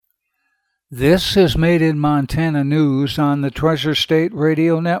This is Made in Montana News on the Treasure State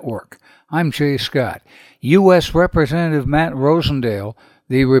Radio Network. I'm Jay Scott. U.S. Representative Matt Rosendale,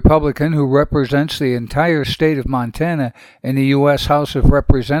 the Republican who represents the entire state of Montana in the U.S. House of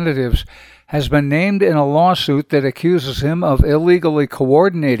Representatives, has been named in a lawsuit that accuses him of illegally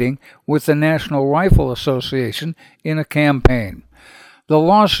coordinating with the National Rifle Association in a campaign. The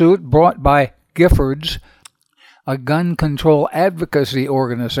lawsuit, brought by Giffords, a gun control advocacy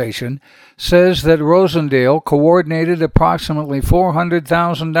organization, says that Rosendale coordinated approximately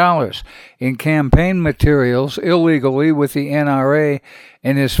 $400,000 in campaign materials illegally with the NRA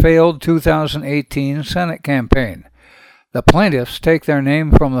in his failed 2018 Senate campaign. The plaintiffs take their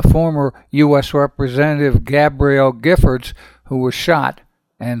name from the former U.S. Representative Gabrielle Giffords, who was shot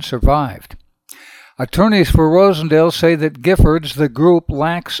and survived. Attorneys for Rosendale say that Giffords, the group,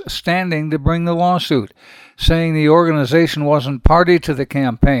 lacks standing to bring the lawsuit, saying the organization wasn't party to the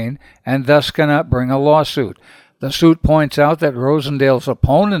campaign and thus cannot bring a lawsuit. The suit points out that Rosendale's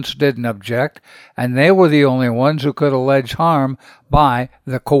opponents didn't object, and they were the only ones who could allege harm by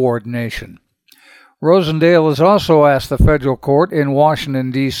the coordination. Rosendale has also asked the federal court in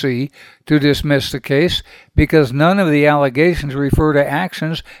Washington, D.C. to dismiss the case because none of the allegations refer to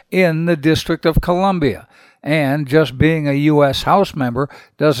actions in the District of Columbia, and just being a U.S. House member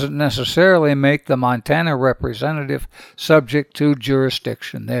doesn't necessarily make the Montana representative subject to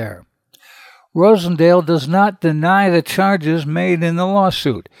jurisdiction there. Rosendale does not deny the charges made in the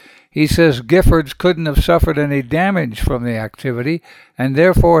lawsuit. He says Giffords couldn't have suffered any damage from the activity and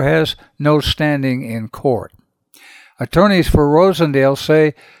therefore has no standing in court. Attorneys for Rosendale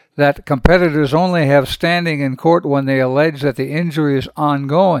say that competitors only have standing in court when they allege that the injury is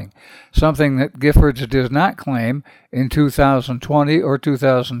ongoing, something that Giffords does not claim in 2020 or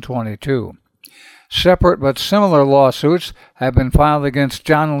 2022. Separate but similar lawsuits have been filed against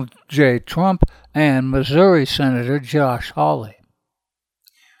Donald J. Trump and Missouri Senator Josh Hawley.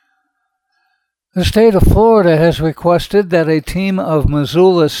 The state of Florida has requested that a team of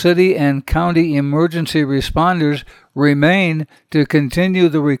Missoula City and County emergency responders remain to continue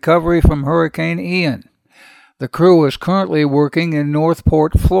the recovery from Hurricane Ian. The crew is currently working in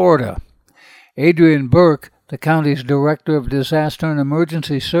Northport, Florida. Adrian Burke, the county's Director of Disaster and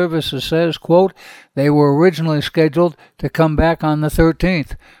Emergency Services, says, quote, they were originally scheduled to come back on the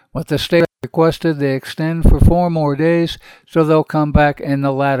 13th, but the state requested they extend for 4 more days, so they'll come back in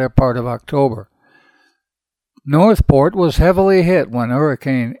the latter part of October. Northport was heavily hit when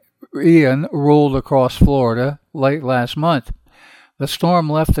Hurricane Ian rolled across Florida late last month. The storm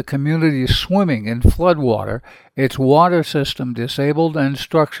left the community swimming in floodwater, its water system disabled, and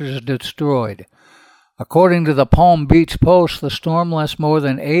structures destroyed. According to the Palm Beach Post, the storm left more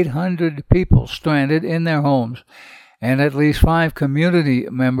than 800 people stranded in their homes, and at least 5 community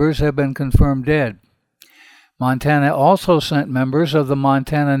members have been confirmed dead. Montana also sent members of the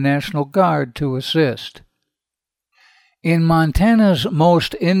Montana National Guard to assist. In Montana's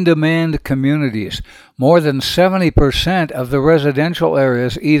most in-demand communities, more than 70% of the residential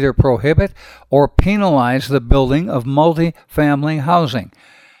areas either prohibit or penalize the building of multi-family housing,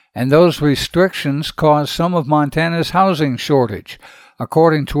 and those restrictions cause some of Montana's housing shortage,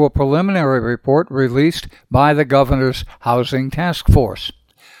 according to a preliminary report released by the governor's Housing Task Force.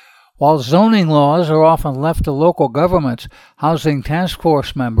 While zoning laws are often left to local governments, Housing Task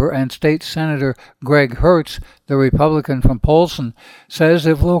Force member and State Senator Greg Hertz, the Republican from Polson, says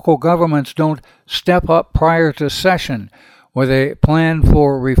if local governments don't step up prior to session with a plan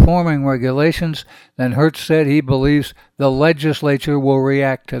for reforming regulations, then Hertz said he believes the legislature will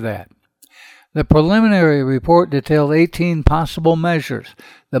react to that. The preliminary report detailed 18 possible measures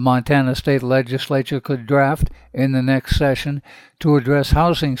the Montana State Legislature could draft in the next session to address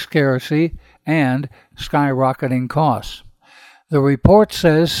housing scarcity and skyrocketing costs. The report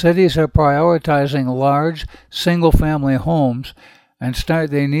says cities are prioritizing large, single-family homes and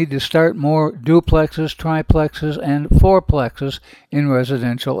they need to start more duplexes, triplexes, and fourplexes in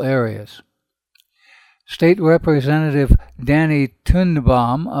residential areas. State Representative Danny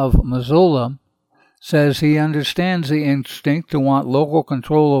Tunbaum of Missoula says he understands the instinct to want local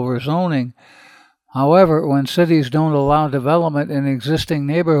control over zoning. However, when cities don't allow development in existing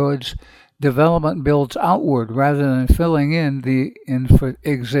neighborhoods, development builds outward rather than filling in the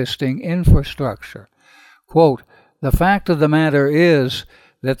existing infrastructure. Quote, the fact of the matter is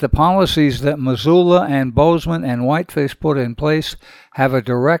that the policies that Missoula and Bozeman and Whitefish put in place have a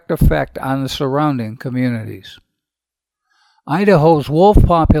direct effect on the surrounding communities. Idaho's wolf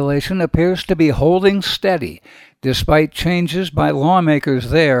population appears to be holding steady, despite changes by lawmakers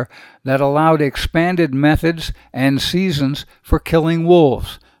there that allowed expanded methods and seasons for killing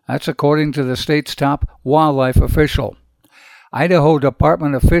wolves, That's according to the state's top wildlife official. Idaho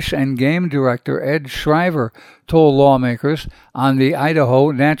Department of Fish and Game Director Ed Shriver told lawmakers on the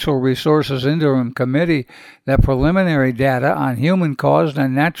Idaho Natural Resources Interim Committee that preliminary data on human-caused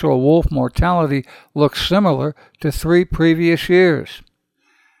and natural wolf mortality looks similar to 3 previous years.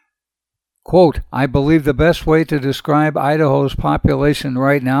 Quote, I believe the best way to describe Idaho's population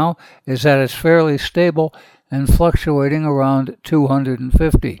right now is that it's fairly stable and fluctuating around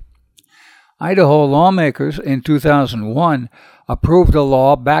 250. Idaho lawmakers in 2001 approved a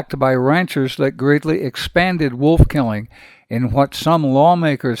law backed by ranchers that greatly expanded wolf killing in what some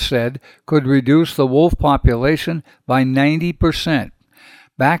lawmakers said could reduce the wolf population by 90%.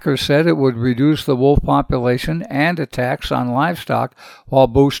 Backers said it would reduce the wolf population and attacks on livestock while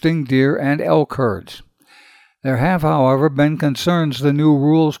boosting deer and elk herds. There have, however, been concerns the new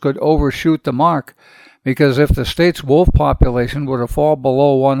rules could overshoot the mark, because if the state's wolf population were to fall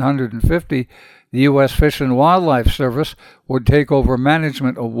below 150, the U.S. Fish and Wildlife Service would take over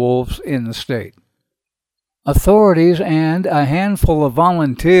management of wolves in the state. Authorities and a handful of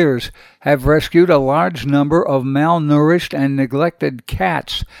volunteers have rescued a large number of malnourished and neglected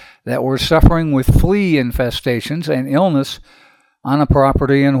cats that were suffering with flea infestations and illness on a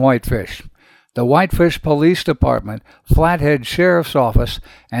property in Whitefish. The Whitefish Police Department, Flathead Sheriff's Office,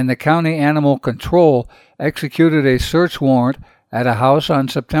 and the County Animal Control executed a search warrant at a house on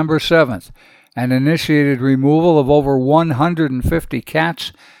September 7th and initiated removal of over 150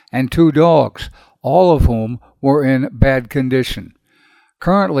 cats and 2 dogs, all of whom were in bad condition.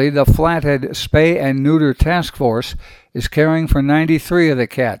 Currently, the Flathead Spay and Neuter Task Force is caring for 93 of the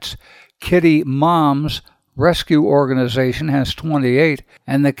cats. Kitty Moms Rescue Organization has 28,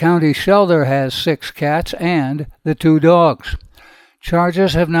 and the county shelter has 6 cats and the 2 dogs.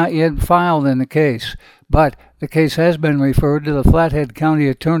 Charges have not yet been filed in the case, but the case has been referred to the Flathead County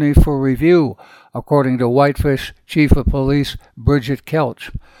Attorney for review, according to Whitefish Chief of Police Bridget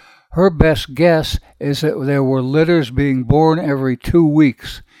Kelch. Her best guess is that there were litters being born every 2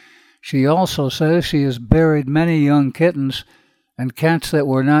 weeks. She also says she has buried many young kittens, and cats that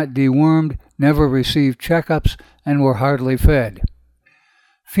were not dewormed never received checkups and were hardly fed.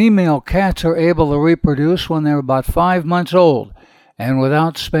 Female cats are able to reproduce when they're about 5 months old, and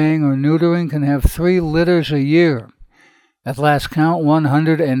without spaying or neutering can have 3 litters a year. At last count,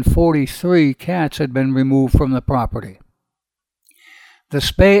 143 cats had been removed from the property. The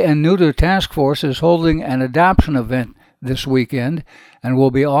Spay and Neuter Task Force is holding an adoption event this weekend and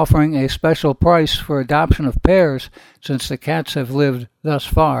will be offering a special price for adoption of pairs since the cats have lived thus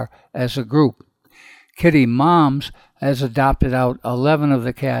far as a group. Kitty Moms has adopted out 11 of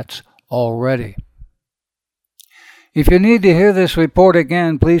the cats already. If you need to hear this report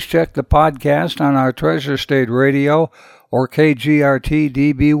again, please check the podcast on our Treasure State Radio or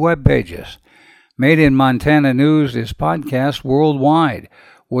KGRT-DB web pages. Made in Montana News is podcast worldwide,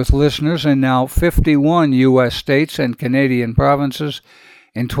 with listeners in now 51 U.S. states and Canadian provinces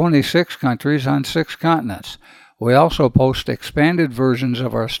in 26 countries on 6 continents. We also post expanded versions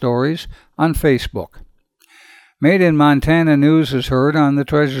of our stories on Facebook. Made in Montana News is heard on the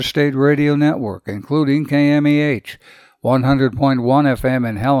Treasure State Radio Network, including KMEH, 100.1 FM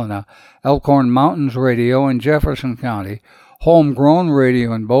in Helena, Elkhorn Mountains Radio in Jefferson County, Homegrown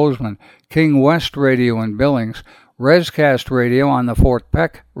Radio in Bozeman, King West Radio in Billings, Rescast Radio on the Fort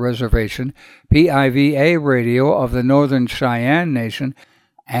Peck Reservation, PIVA Radio of the Northern Cheyenne Nation,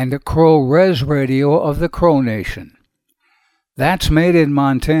 and Crow Res Radio of the Crow Nation. That's Made in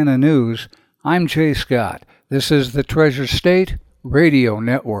Montana News. I'm Jay Scott. This is the Treasure State Radio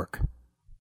Network.